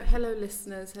Hello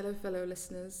listeners, hello fellow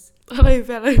listeners. Hello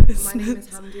fellow listeners. My name is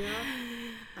Hamdia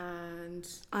and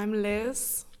I'm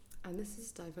Liz. And this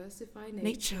is Diversify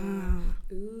Nature.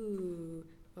 Ooh,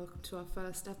 welcome to our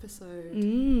first episode.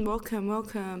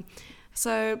 Welcome.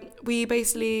 So we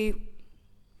basically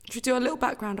should do a little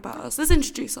background about us. Let's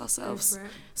introduce ourselves. Go for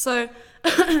it. So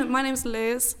my name's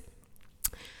Liz.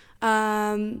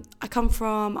 I come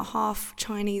from a half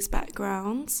Chinese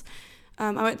background.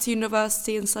 I went to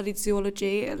university and studied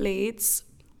zoology at Leeds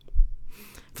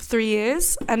for 3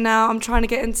 years, and now I'm trying to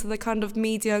get into the kind of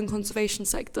media and conservation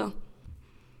sector.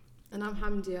 And I'm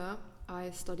Hamdia.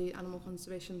 I studied animal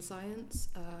conservation science.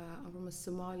 I'm from a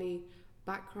Somali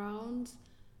background.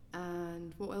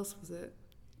 And what else was it?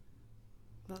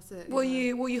 That's it. What are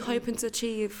you hoping to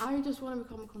achieve? I just want to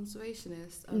become a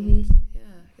conservationist. And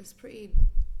it's pretty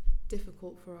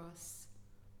difficult for us.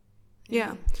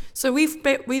 Yeah. So we've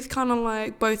kind of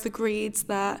like both agreed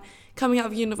that coming out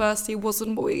of university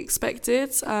wasn't what we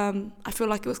expected. I feel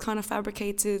like it was kind of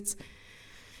fabricated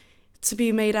to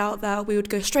be made out that we would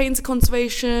go straight into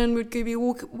conservation, we'd be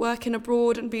working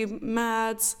abroad and be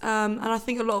mad. And I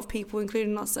think a lot of people,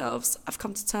 including ourselves, have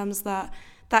come to terms that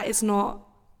is not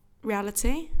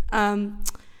reality. And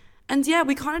yeah,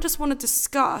 we kind of just want to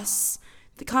discuss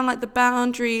the kind of like the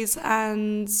boundaries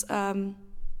and...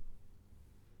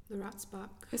 The rat's back.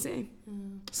 Is he?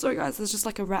 Sorry guys, there's just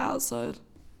like a rat outside.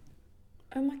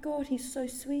 Oh my god, he's so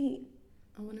sweet.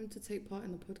 I want him to take part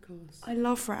in the podcast. I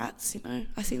love rats, you know.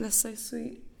 I think they're so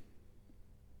sweet.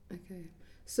 Okay.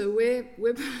 So we're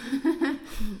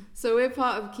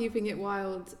part of Keeping It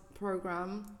Wild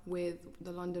programme with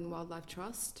the London Wildlife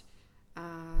Trust,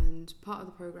 and part of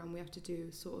the programme we have to do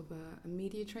sort of a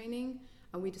media training,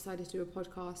 and we decided to do a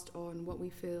podcast on what we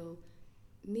feel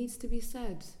needs to be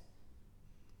said.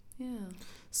 Yeah.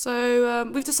 So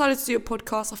we've decided to do a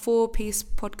 4-piece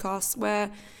podcast, where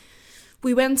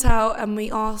we went out and we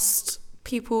asked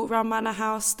people around Manor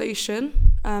House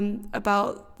Station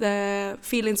about their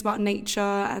feelings about nature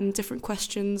and different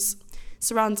questions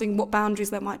surrounding what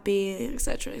boundaries there might be,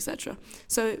 etc., etc.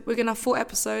 So we're going to have 4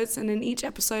 episodes, and in each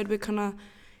episode we're going to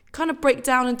kind of break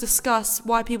down and discuss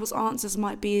why people's answers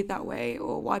might be that way,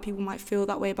 or why people might feel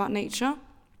that way about nature.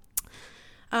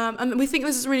 And we think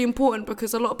this is really important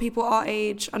because a lot of people our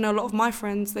age, I know a lot of my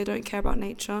friends, they don't care about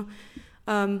nature.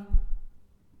 But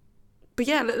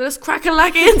yeah, let's crack a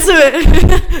lack into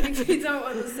it. We don't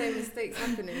want the same mistakes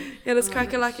happening. Yeah, let's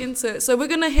crack a lack into it. So we're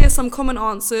going to hear some common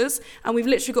answers, and we've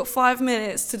literally got 5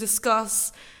 minutes to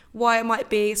discuss why it might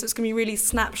be. So it's going to be really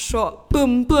snapshot,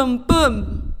 boom, boom,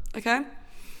 boom. Okay?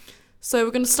 So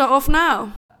we're going to start off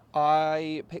now.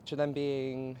 I picture them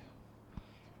being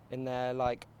in their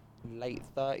late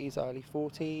 30s, early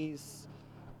 40s.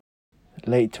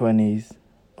 Late 20s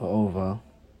or over.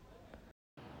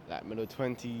 Like middle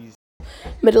 20s.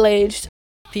 Middle-aged.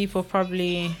 People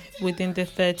probably within the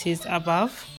 30s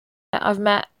above. I've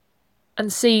met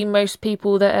and seen most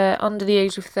people that are under the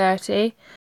age of 30.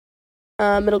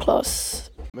 Middle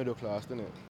class. Middle class, isn't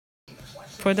it?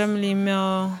 Predominantly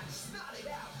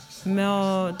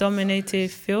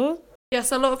male-dominated field.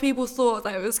 Yes, a lot of people thought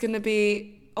that it was going to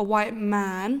be a white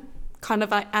man, kind of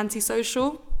like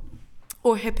antisocial,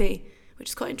 or hippie, which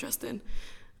is quite interesting.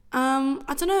 I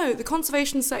don't know, the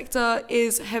conservation sector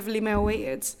is heavily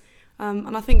male-weighted,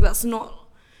 and I think it's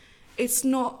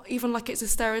not even like it's a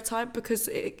stereotype, because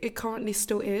it currently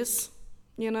still is,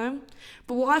 you know?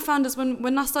 But what I found is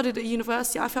when I studied at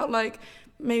university, I felt like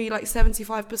maybe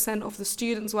 75% of the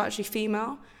students were actually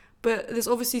female, but there's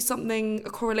obviously a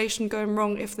correlation going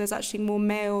wrong if there's actually more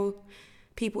male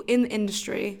people in the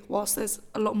industry, whilst there's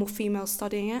a lot more females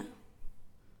studying it.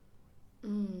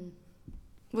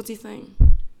 What do you think?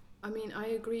 I mean, I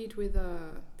agreed with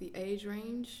the age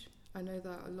range. I know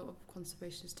that a lot of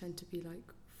conservationists tend to be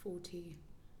 40,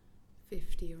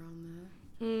 50 around there.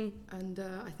 And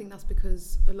I think that's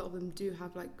because a lot of them do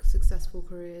have successful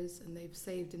careers and they've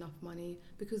saved enough money,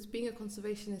 because being a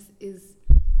conservationist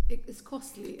it's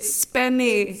costly. It's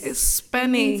spenny. You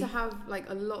need to have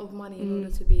a lot of money in order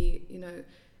to be,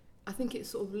 I think it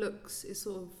sort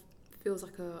of feels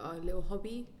like a little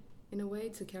hobby in a way,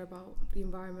 to care about the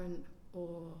environment,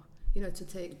 or, to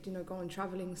take, go on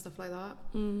traveling, stuff like that.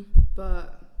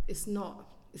 But it's not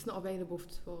available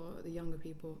for the younger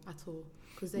people at all,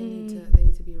 because they need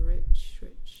to be rich.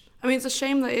 I mean, it's a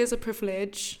shame that it is a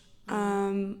privilege.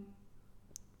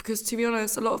 Because to be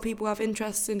honest, a lot of people have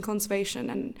interests in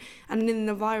conservation and in the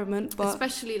environment, but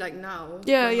especially now,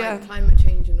 when, climate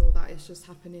change and all that is just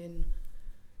happening.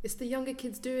 It's the younger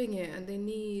kids doing it, and they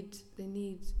need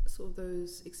sort of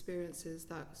those experiences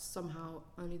that somehow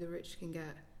only the rich can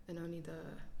get, and only the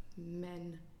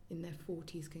men in their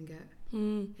 40s can get.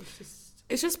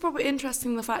 It's just probably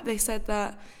interesting the fact they said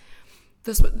that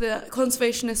the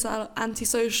conservationists are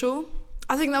antisocial.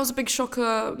 I think that was a big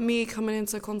shocker, me coming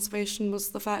into conservation, was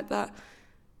the fact that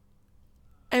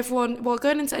everyone, well,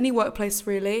 going into any workplace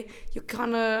really, you're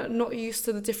kind of not used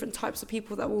to the different types of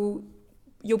people that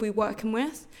you'll be working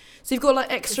with. So you've got like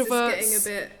extroverts. Is this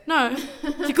getting a bit... No,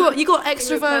 you got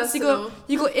extroverts,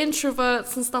 you got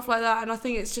introverts and stuff like that. And I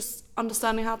think it's just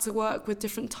understanding how to work with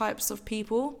different types of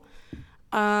people.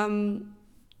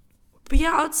 But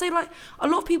yeah, I would say like a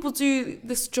lot of people do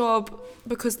this job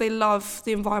because they love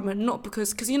the environment, not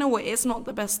because you know what, it's not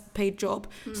the best paid job.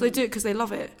 So they do it because they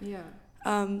love it. Yeah.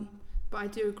 But I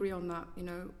do agree on that, you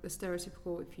know, the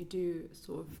stereotypical, if you do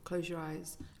sort of close your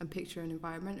eyes and picture an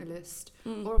environmentalist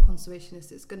or a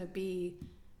conservationist, it's going to be,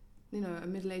 you know, a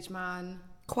middle-aged man.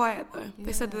 Quiet though. Yeah.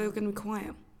 They said they were going to be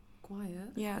quiet.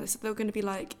 Quiet? Yeah, they said they were going to be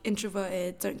like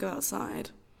introverted, don't go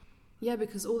outside. Yeah,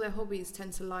 because all their hobbies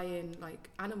tend to lie in like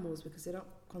animals because they're not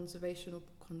conservation or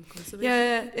conservation.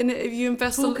 Yeah, and if you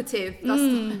invest talkative, that's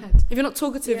the word. If you're not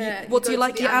talkative, what do you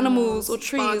like, your animals or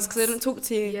trees because they don't talk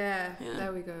to you? Yeah,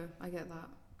 there we go. I get that.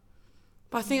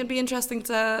 But I think it'd be interesting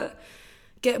to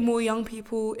get more young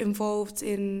people involved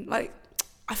in, like,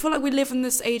 I feel like we live in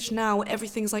this age now where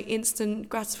everything's like instant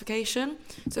gratification.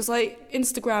 So it's like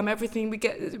Instagram, everything we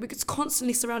get, it's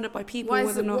constantly surrounded by people. Why is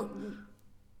whether it, or not.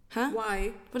 Huh?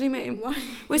 Why? What do you mean? Why?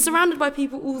 We're surrounded by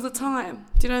people all the time.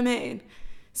 Do you know what I mean?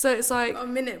 So it's like... A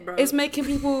minute, bro. It's making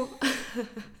people...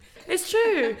 It's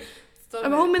true. A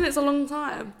whole minute's a long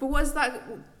time. But what is that...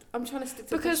 I'm trying to stick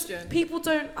to the question. Because people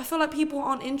don't... I feel like people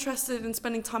aren't interested in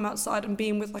spending time outside and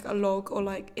being with like a log or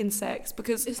like insects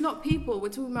because... It's not people. We're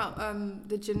talking about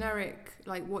the generic,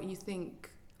 like what you think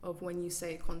of when you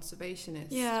say conservationist.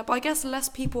 Yeah, but I guess less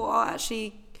people are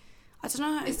actually... I don't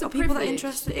know. It's are people that are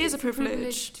interested? It is a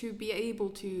privilege to be able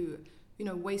to, you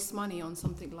know, waste money on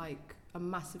something like a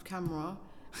massive camera.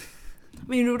 I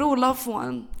mean, we would all love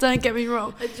one. Don't get me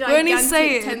wrong. A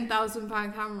gigantic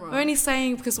 £10,000 camera. We're only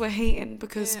saying because we're hating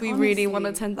because we honestly, really want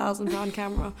a £10,000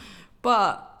 camera.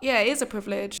 But yeah, it is a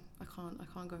privilege. I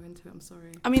can't go into it. I'm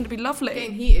sorry. I mean, it'd be lovely. I'm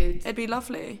getting heated. It'd be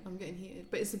lovely. I'm getting heated,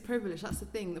 but it's a privilege. That's the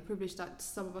thing. The privilege that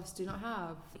some of us do not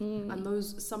have, and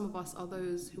some of us are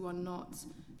those who are not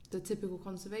the typical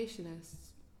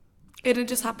conservationists. It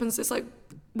just happens. It's like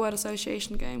word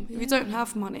association game. If you don't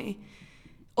have money,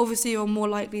 obviously you're more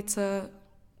likely to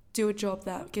do a job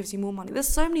that gives you more money. There's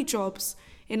so many jobs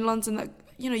in London that,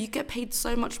 you know, you get paid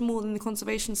so much more than the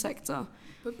conservation sector.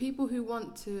 But people who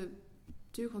want to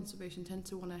do conservation tend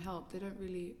to want to help. They don't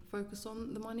really focus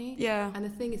on the money. Yeah. And the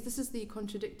thing is, this is the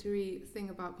contradictory thing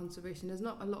about conservation. There's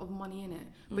not a lot of money in it,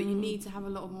 but you need to have a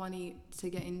lot of money to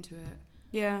get into it.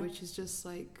 Yeah. Which is just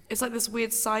like... It's like this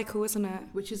weird cycle, isn't it?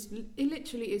 Which is... It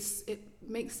literally is... It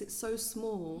makes it so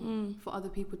small for other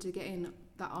people to get in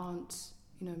that aren't,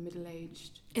 you know,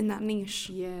 middle-aged. In that niche.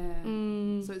 Yeah.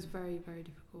 So it's very, very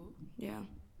difficult. Yeah.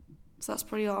 So that's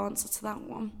probably our answer to that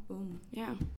one. Boom.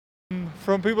 Yeah.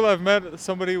 From people I've met,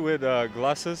 somebody with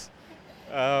glasses,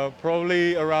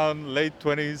 probably around late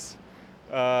 20s,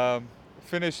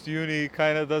 finished uni,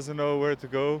 kind of doesn't know where to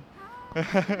go.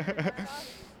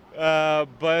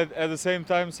 But at the same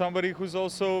time, somebody who's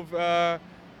also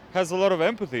has a lot of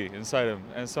empathy inside him,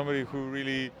 and somebody who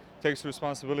really takes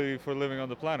responsibility for living on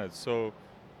the planet. So,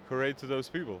 hooray to those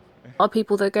people. Are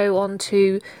people that go on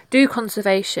to do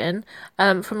conservation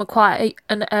from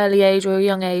an early age or a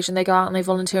young age, and they go out and they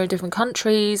volunteer in different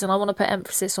countries. And I want to put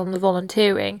emphasis on the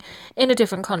volunteering in a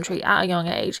different country at a young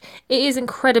age. It is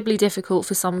incredibly difficult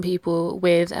for some people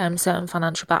with certain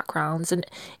financial backgrounds, and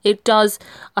it does.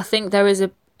 I think there is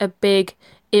a big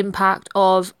impact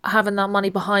of having that money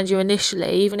behind you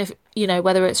initially, even if, you know,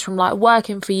 whether it's from like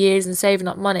working for years and saving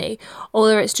up money, or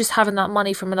whether it's just having that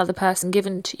money from another person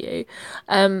given to you.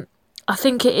 I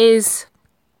think it is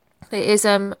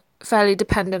fairly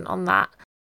dependent on that.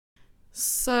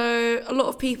 So a lot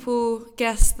of people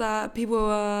guess that people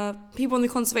in the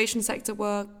conservation sector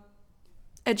were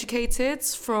educated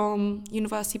from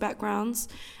university backgrounds,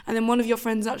 and then one of your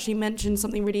friends actually mentioned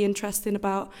something really interesting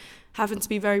about having to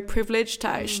be very privileged to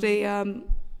actually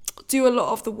do a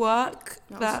lot of the work.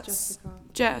 That's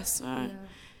Jess, right?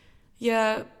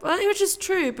 Yeah, well, it was just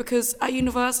true because at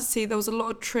university there was a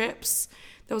lot of trips,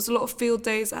 there was a lot of field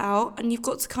days out, and you've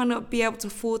got to kind of be able to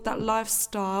afford that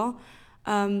lifestyle,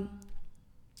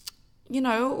 you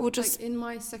know, or just... Like in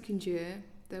my second year,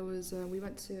 there was we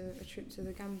went to a trip to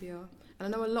the Gambia, and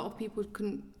I know a lot of people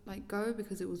couldn't like go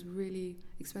because it was really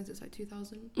expensive. It's like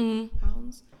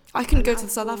 £2,000. I couldn't go to the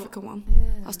South Africa one.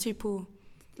 Yeah. I was too poor.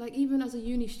 Like even as a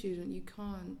uni student,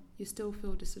 you still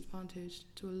feel disadvantaged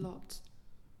to a lot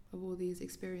of all these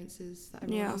experiences that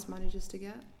everyone else manages to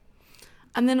get.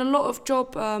 And then a lot of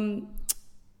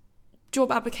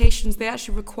job applications, they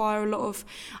actually require a lot of,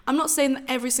 I'm not saying that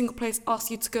every single place asks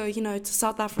you to go, you know, to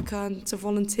South Africa and to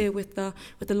volunteer with the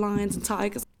lions and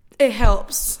tigers. It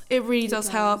helps. It really does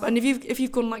help. And if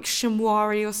you've gone like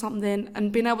Shimwari or something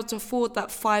and been able to afford that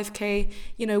 5k,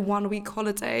 you know, 1 week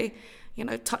holiday, you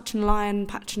know, touching a lion,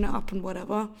 patching it up and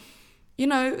whatever, you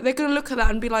know, they're going to look at that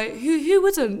and be like, who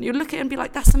wouldn't? You look at it and be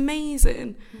like, that's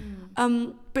amazing.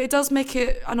 But it does make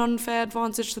it an unfair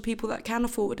advantage to people that can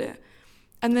afford it.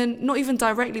 And then not even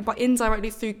directly, but indirectly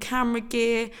through camera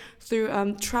gear,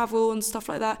 through travel and stuff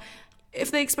like that. If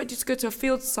they expect you to go to a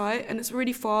field site and it's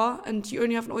really far and you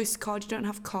only have an Oyster card, you don't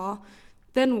have a car,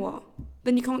 then what?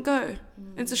 Then you can't go.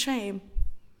 It's a shame.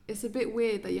 It's a bit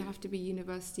weird that you have to be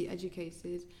university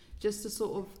educated just to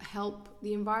sort of help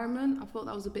the environment. I thought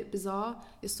that was a bit bizarre.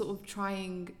 It's sort of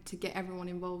trying to get everyone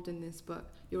involved in this, but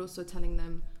you're also telling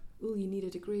them, oh, you need a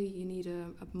degree, you need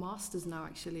a master's now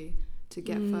actually to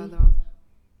get further.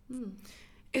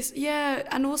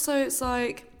 And also it's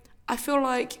like, I feel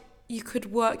like you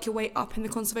could work your way up in the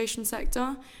conservation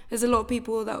sector. There's a lot of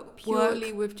people that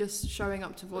purely with just showing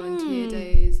up to volunteer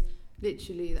days.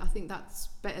 Literally, I think that's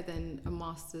better than a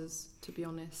master's, to be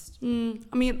honest. I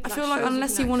mean, I feel like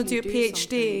unless you want to do a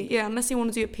PhD, unless you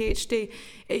want to do a PhD,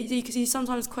 you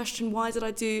sometimes question, why did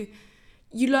I do?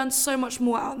 You learn so much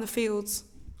more out in the fields.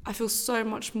 I feel so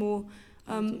much more.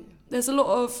 There's a lot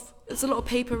of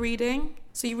paper reading.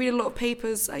 So you read a lot of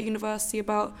papers at university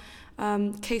about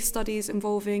case studies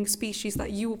involving species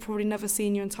that you will probably never see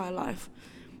in your entire life.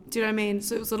 Do you know what I mean?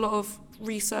 So it was a lot of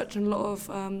research and a lot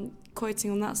of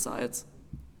quoting on that side.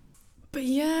 But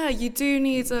yeah, you do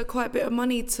need quite a bit of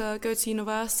money to go to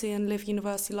university and live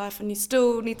university life, and you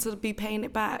still need to be paying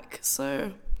it back.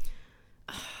 So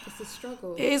it's a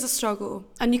struggle. It is a struggle.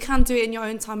 And you can do it in your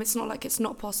own time. It's not like it's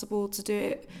not possible to do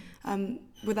it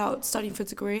without studying for a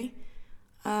degree.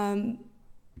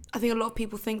 I think a lot of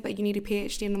people think that you need a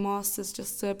PhD and a master's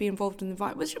just to be involved in the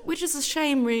environment, which is a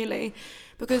shame, really,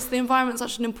 because the environment's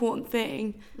such an important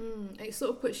thing. It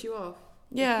sort of puts you off.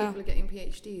 Yeah. If people are getting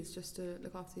PhDs just to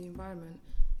look after the environment,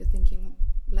 you're thinking,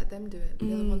 let them do it.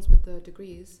 The other ones with the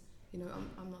degrees, you know,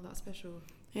 I'm not that special.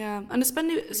 Yeah, and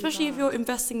especially if you're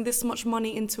investing this much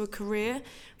money into a career,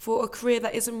 for a career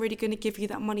that isn't really going to give you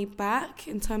that money back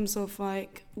in terms of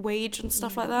like wage and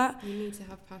stuff like that. You need to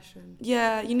have passion.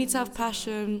 Yeah, you need to have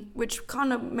passion, which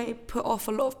kind of may put off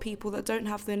a lot of people that don't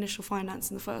have the initial finance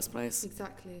in the first place.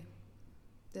 Exactly.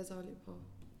 There's our loophole.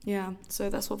 Yeah, so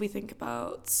that's what we think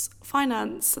about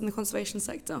finance and the conservation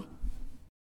sector.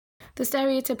 The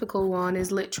stereotypical one is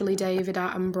literally David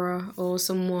Attenborough or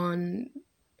someone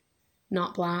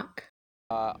not black.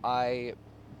 I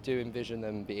do envision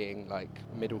them being like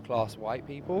middle-class white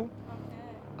people.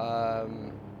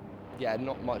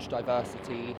 Not much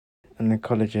diversity. An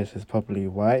ecologist is probably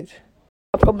white.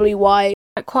 Probably white.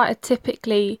 Quite a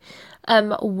typically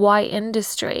white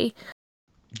industry.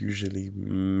 Usually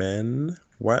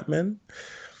white men.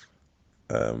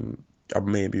 I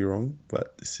may be wrong,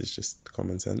 but this is just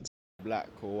common sense. Black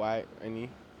or white, any?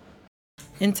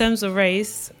 In terms of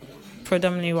race,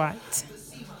 predominantly white.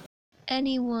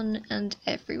 Anyone and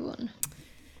everyone.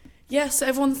 Yes,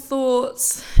 everyone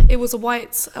thought it was a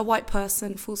white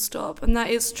person, full stop. And that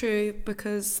is true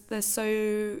because there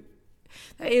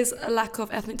is a lack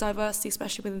of ethnic diversity,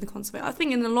 especially within the conservation. I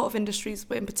think in a lot of industries,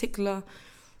 but in particular,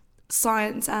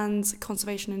 science and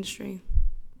conservation industry.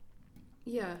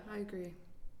 Yeah, I agree.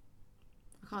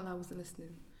 I can't lie, I wasn't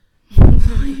listening.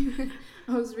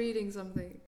 I was reading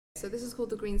something. So this is called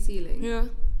the green ceiling. Yeah.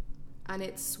 And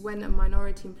it's when a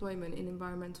minority employment in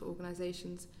environmental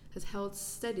organisations has held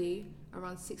steady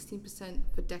around 16%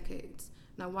 for decades.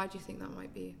 Now, why do you think that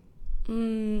might be?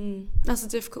 That's a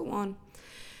difficult one.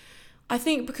 I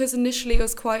think because initially it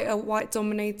was quite a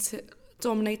white-dominated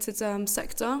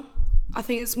sector. I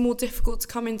think it's more difficult to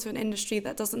come into an industry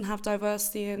that doesn't have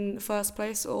diversity in the first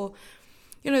place, or,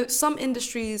 you know, some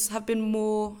industries have been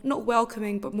more, not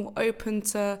welcoming, but more open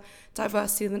to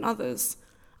diversity than others.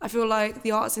 I feel like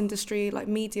the arts industry, like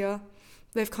media,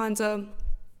 they've kind of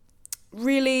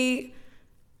really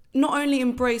not only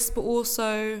embraced but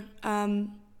also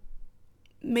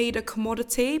made a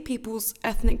commodity people's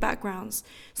ethnic backgrounds.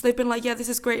 So they've been like, yeah, this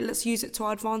is great, let's use it to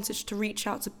our advantage to reach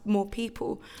out to more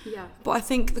people. Yeah. But I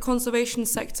think the conservation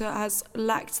sector has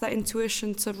lacked that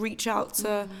intuition to reach out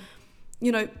to,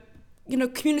 you know,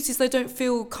 communities they don't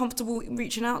feel comfortable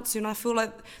reaching out to. And I feel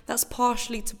like that's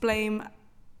partially to blame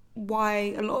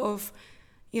why a lot of,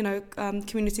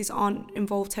 communities aren't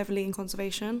involved heavily in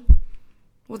conservation.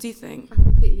 What do you think? I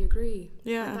completely agree.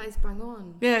 Yeah. That is bang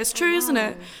on. Yeah, it's true, isn't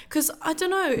it? Wow. Because I don't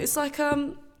know, it's like,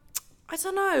 I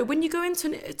don't know, when you go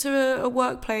into a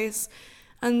workplace,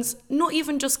 and not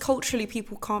even just culturally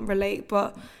people can't relate,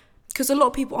 but because a lot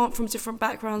of people aren't from different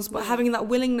backgrounds, but having that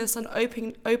willingness and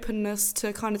openness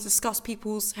to kind of discuss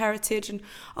people's heritage and,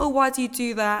 oh, why do you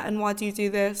do that and why do you do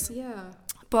this? Yeah.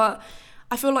 But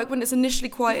I feel like when it's initially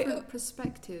quite... Different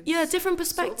perspectives. Yeah, different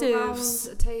perspectives. Sort of around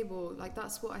a table. Like,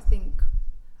 that's what I think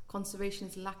conservation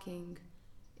is lacking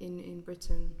in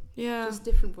Britain. Yeah. Just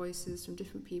different voices from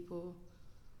different people.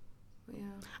 But yeah.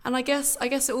 And I guess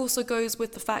it also goes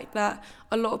with the fact that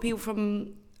a lot of people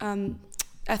from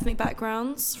ethnic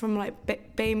backgrounds, from like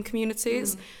BAME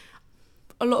communities,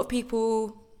 a lot of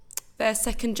people, they're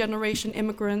second generation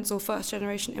immigrants or first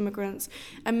generation immigrants,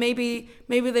 and maybe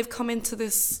they've come into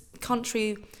this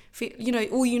country,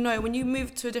 all when you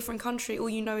move to a different country, all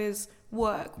you know is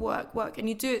work, and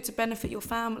you do it to benefit your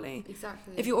family.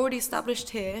 Exactly. If you're already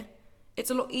established here, it's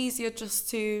a lot easier just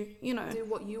to, do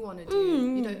what you want to do.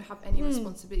 You don't have any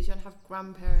responsibilities. You don't have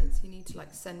grandparents you need to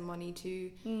like send money to.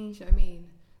 Do you know what I mean?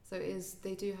 So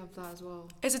they do have that as well.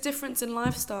 It's a difference in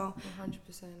lifestyle.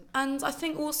 100%. And I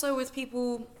think also with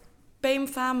people, BAME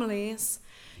families,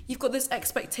 you've got this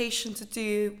expectation to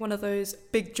do one of those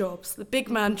big jobs, the big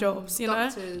man jobs,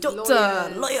 Doctors,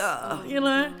 doctor, lawyers.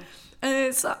 lawyer, And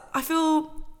it's, I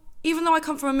feel, even though I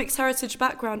come from a mixed heritage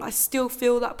background, I still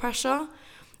feel that pressure.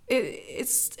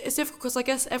 It's difficult because I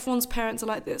guess everyone's parents are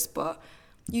like this, but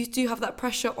you do have that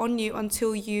pressure on you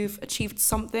until you've achieved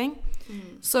something.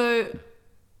 So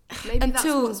maybe that's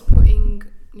what's putting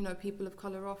people of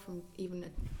colour off from even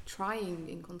trying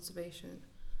in conservation.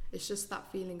 It's just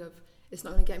that feeling of it's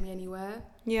not going to get me anywhere.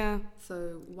 Yeah.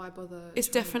 So why bother? It's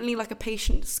definitely like a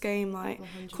patience game. Like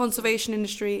 100%. Conservation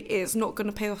industry is not going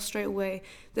to pay off straight away.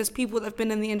 There's people that have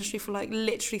been in the industry for like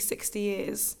literally 60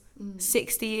 years.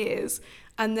 60 years,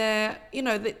 and they're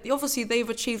obviously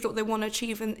they've achieved what they want to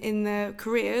achieve in their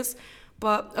careers,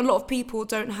 but a lot of people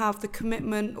don't have the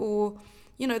commitment, or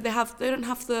they don't have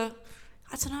the,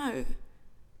 I don't know,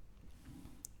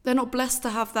 they're not blessed to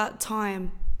have that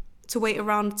time to wait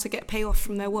around to get payoff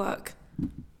from their work.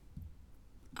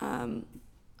 I'm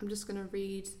just going to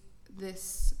read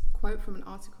this quote from an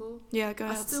article. Yeah, go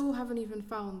ahead. I still haven't even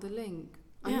found the link.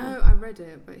 I Yeah. know I read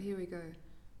it, but here we go.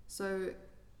 So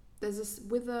there's this,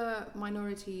 with the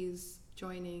minorities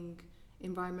joining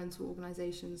environmental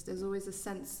organisations, there's always a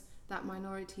sense that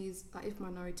minorities, that if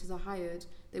minorities are hired,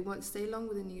 they won't stay long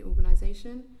within the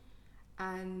organisation.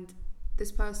 And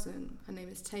this person, her name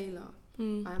is Taylor.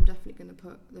 I'm definitely going to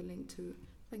put the link to,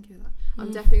 thank you for that.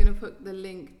 I'm definitely going to put the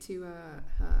link to her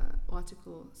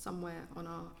article somewhere on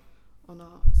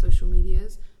our social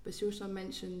medias. But she also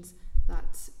mentions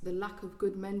that the lack of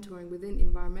good mentoring within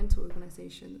environmental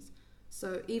organisations.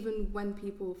 So even when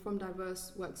people from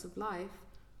diverse walks of life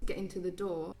get into the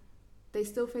door, they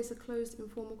still face a closed,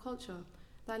 informal culture.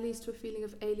 That leads to a feeling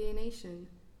of alienation.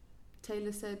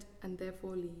 Taylor said, and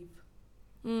therefore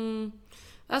leave.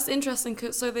 That's interesting,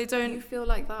 cause so they don't... You feel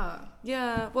like that?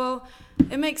 Yeah, well,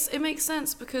 it makes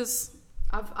sense because...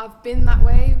 I've been that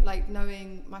way, like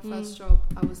knowing my first job,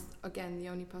 I was, again, the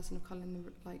only person of colour in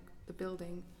the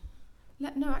building.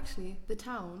 Actually, the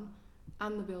town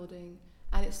and the building.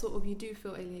 And it's sort of, you do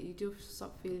feel alien, you do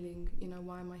start feeling,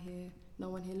 why am I here? No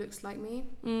one here looks like me.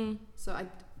 So I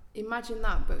imagine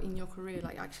that, but in your career,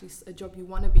 like actually a job you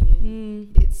want to be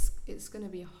in, it's going to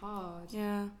be hard.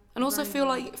 Yeah. And also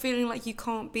feeling like you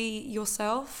can't be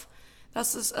yourself.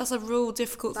 That's a real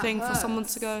difficult thing for someone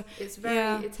to go. It's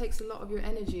it takes a lot of your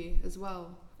energy as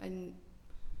well. And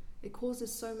it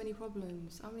causes so many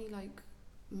problems. I mean, like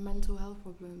mental health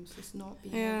problems, just not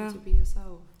being able to be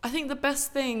yourself. I think the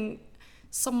best thing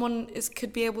someone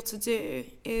could be able to do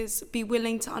is be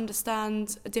willing to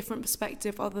understand a different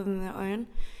perspective other than their own.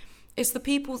 It's the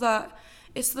people at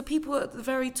the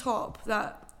very top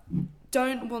that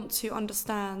don't want to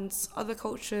understand other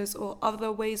cultures or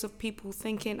other ways of people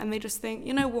thinking, and they just think,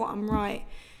 you know what, I'm right.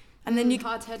 And then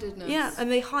hard-headedness. Yeah, and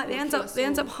they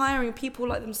end up hiring people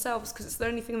like themselves because it's the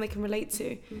only thing they can relate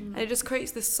to, and it just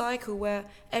creates this cycle where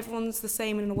everyone's the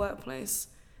same in the workplace,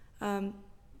 a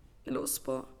little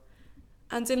spot.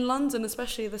 And in London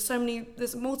especially, there's a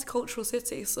multicultural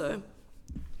city, so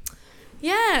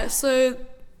yeah. So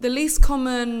the least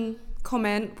common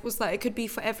comment was that it could be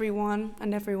for everyone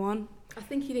and everyone. I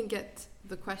think he didn't get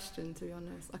the question, to be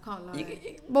honest. I can't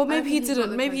lie. Well, maybe he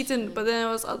didn't. Maybe he didn't. But then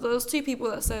there was two people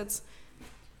that said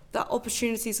that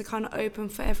opportunities are kind of open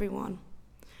for everyone,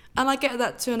 and I get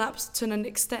that to an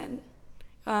extent.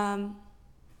 I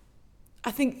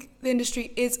think the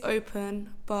industry is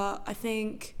open, but I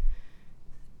think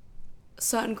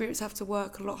certain groups have to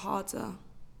work a lot harder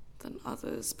than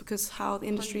others because how the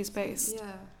industry is based.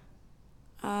 Yeah.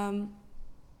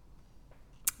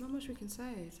 Not much we can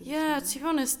say. To be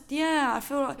honest, I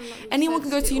feel like anyone can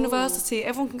go to university.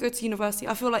 Everyone can go to university.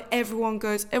 I feel like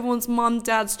everyone's mum,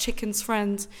 dad's, chicken's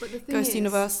friend goes to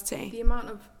university. The amount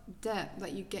of debt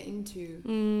that you get into for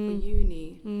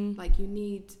uni, like you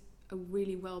need a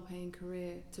really well-paying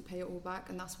career to pay it all back,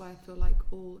 and that's why I feel like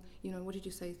all, what did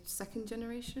you say, second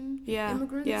generation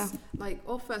immigrants, like,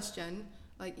 or first gen,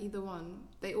 like either one,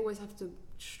 they always have to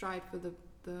strive for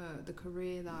the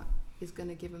career that is going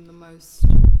to give them the most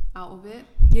out of it,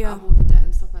 out of all the debt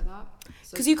and stuff like that.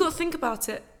 Because you've got to think about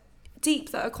it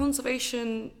deep, that a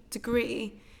conservation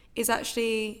degree is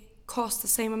actually cost the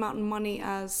same amount of money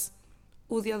as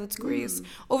all the other degrees.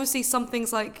 Obviously some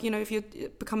things like, if you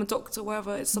become a doctor or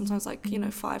whatever, it's sometimes like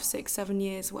 5, 6, 7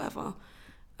 years, whatever.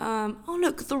 Oh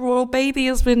look, the royal baby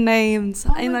has been named.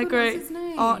 Ain't that great? What's his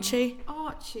name?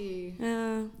 Archie.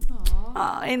 Yeah.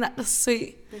 Oh, ain't that the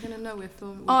sweet? They're gonna know we're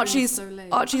filming.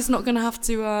 Archie's not gonna have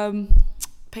to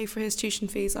pay for his tuition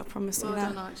fees, I promise you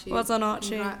that. Well done,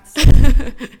 Archie. Congrats.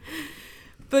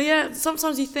 But yeah,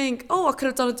 sometimes you think, I could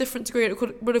have done a different degree,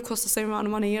 it would have cost the same amount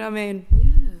of money, you know what I mean?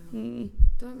 Yeah.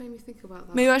 Don't make me think about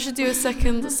that. Maybe I should do a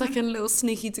second little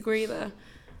sneaky degree there.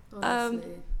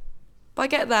 Honestly. But I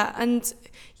get that, and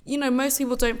most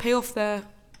people don't pay off their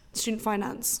student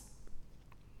finance.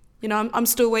 I'm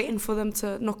still waiting for them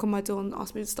to knock on my door and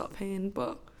ask me to start paying,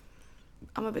 but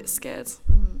I'm a bit scared.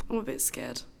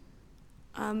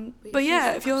 But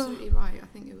yeah, if you're absolutely right, I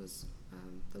think it was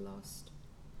the last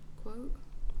quote.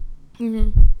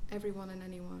 Everyone and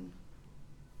anyone.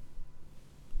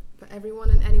 But everyone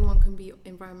and anyone can be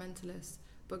environmentalists.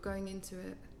 But going into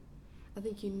it, I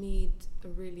think you need a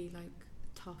really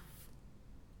tough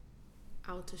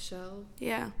outer shell.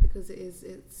 Yeah. Because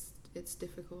it's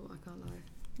difficult, I can't lie.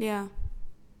 Yeah.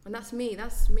 And that's me,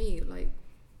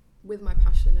 with my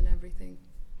passion and everything.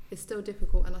 It's still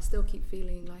difficult, and I still keep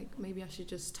feeling like maybe I should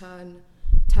just turn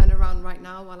around right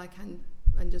now while I can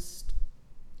and just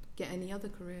get any other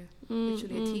career,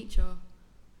 literally a teacher.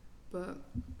 But,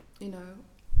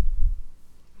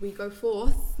 we go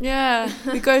forth. Yeah,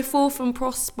 we go forth and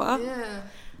prosper. Yeah,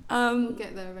 we'll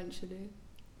get there eventually.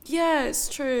 Yeah, it's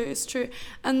true.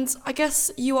 And I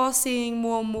guess you are seeing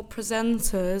more and more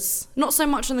presenters, not so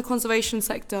much in the conservation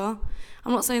sector.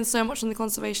 I'm not saying so much in the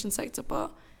conservation sector,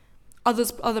 but other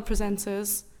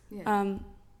presenters, repping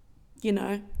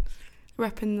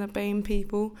the BAME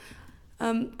people.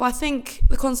 But I think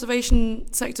the conservation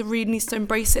sector really needs to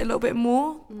embrace it a little bit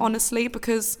more, honestly,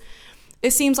 because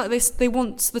it seems like they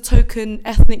want the token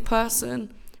ethnic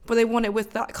person, but they want it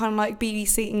with that kind of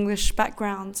BBC English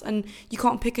background, and you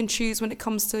can't pick and choose when it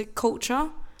comes to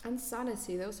culture. And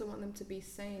sanity. They also want them to be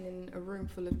sane in a room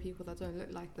full of people that don't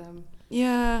look like them.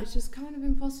 Yeah. It's just kind of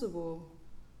impossible.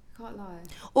 I can't lie.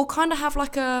 Or kind of have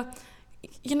that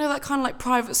kind of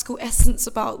private school essence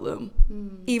about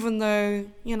them, even though,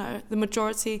 the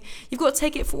majority, you've got to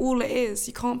take it for all it is.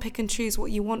 You can't pick and choose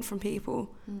what you want from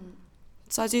people.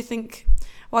 So I do think,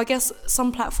 I guess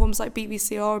some platforms like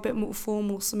BBC are a bit more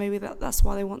formal, so maybe that's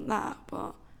why they want that.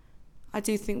 But I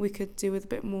do think we could do with a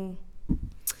bit more.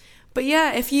 But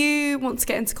yeah, if you want to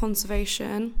get into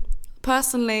conservation,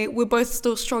 personally, we're both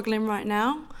still struggling right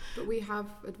now. But we have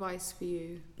advice for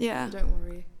you. Yeah. So don't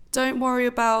worry. Don't worry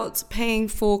about paying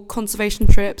for conservation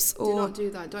trips. Or do not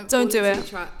do that. Don't do fall into it.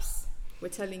 Traps. We're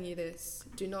telling you this.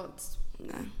 Do not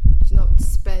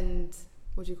spend,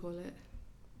 what do you call it?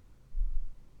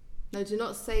 No, do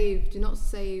not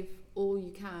save all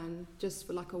you can just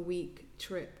for a week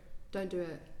trip. Don't do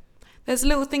it. There's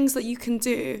little things that you can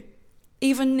do,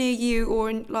 even near you or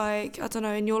in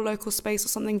in your local space or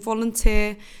something.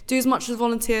 Volunteer. Do as much as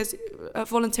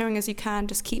volunteering as you can.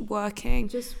 Just keep working.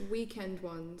 Just weekend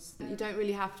ones. You don't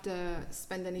really have to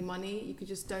spend any money. You could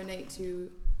just donate to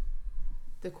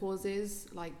the causes,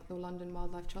 like the London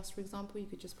Wildlife Trust, for example. You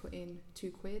could just put in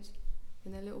 £2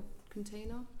 in their little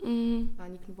container, and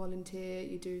you can volunteer.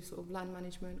 You do sort of land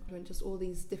management and just all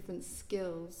these different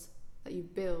skills that you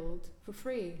build for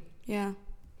free. Yeah.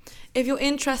 If you're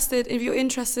interested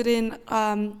in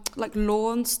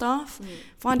law and stuff,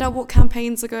 find out what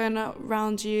campaigns are going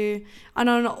around you. I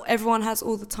know not everyone has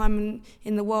all the time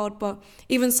in the world, but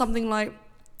even something like,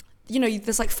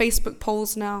 there's Facebook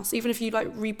polls now. So even if you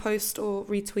repost or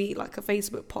retweet a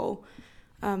Facebook poll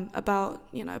about,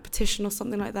 a petition or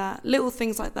something like that, little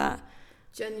things like that.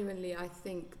 Genuinely, I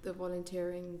think the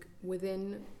volunteering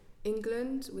within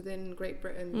England, within Great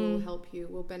Britain, will help you,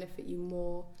 will benefit you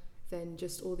more than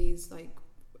just all these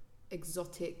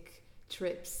exotic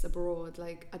trips abroad.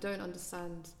 I don't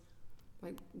understand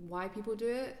like why people do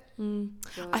it.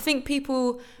 I think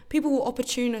people were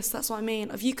opportunists. That's what I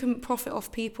mean. If you can profit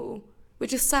off people,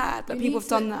 which is sad that people have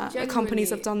done that, that companies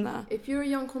have done that. If you're a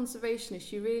young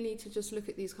conservationist, you really need to just look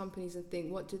at these companies and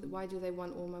think, why do they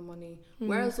want all my money?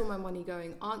 Where is all my money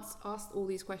going? Ask all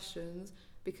these questions,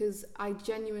 because I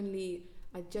genuinely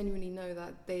know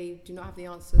that they do not have the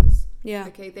answers. Yeah.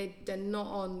 Okay, they're not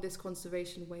on this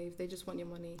conservation wave. They just want your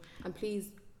money. And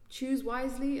please choose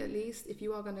wisely. At least if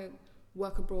you are going to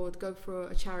work abroad, go for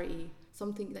a charity,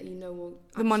 something that you know will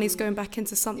the money's going back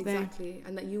into something. Exactly,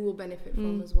 and that you will benefit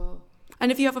from as well.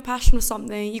 And if you have a passion for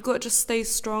something, you've got to just stay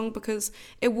strong, because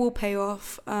it will pay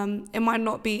off. It might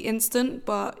not be instant,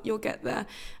 but you'll get there.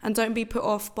 And don't be put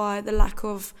off by the lack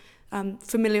of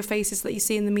familiar faces that you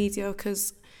see in the media,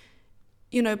 because,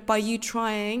 you know, by you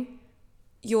trying,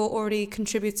 you're already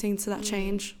contributing to that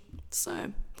change.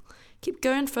 So keep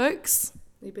going, folks.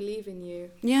 We believe in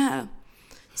you. Yeah.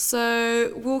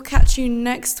 So we'll catch you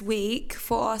next week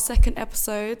for our second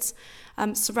episode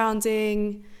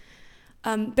surrounding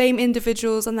BAME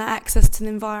individuals and their access to the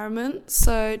environment.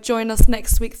 So join us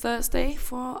next week, Thursday,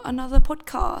 for another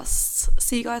podcast.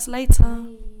 See you guys later.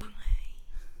 Bye.